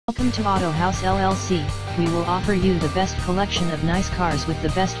Welcome to Auto House LLC. We will offer you the best collection of nice cars with the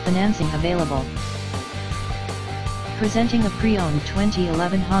best financing available. Presenting a pre-owned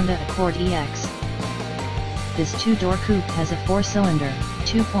 2011 Honda Accord EX. This two-door coupe has a 4-cylinder,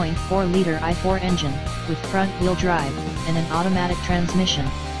 2.4-liter i4 engine, with front-wheel drive, and an automatic transmission.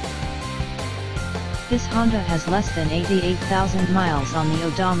 This Honda has less than 88,000 miles on the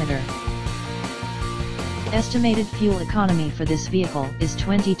odometer. Estimated fuel economy for this vehicle is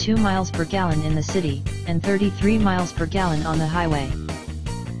 22 miles per gallon in the city, and 33 miles per gallon on the highway.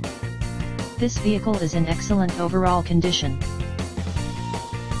 This vehicle is in excellent overall condition.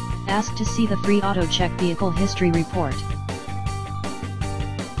 Ask to see the free Auto Check Vehicle History Report.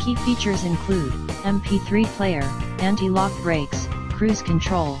 Key features include MP3 player, anti-lock brakes, cruise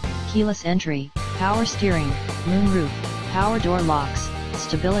control, keyless entry, power steering, moonroof, power door locks,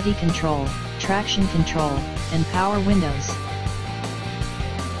 stability control, traction control, and power windows.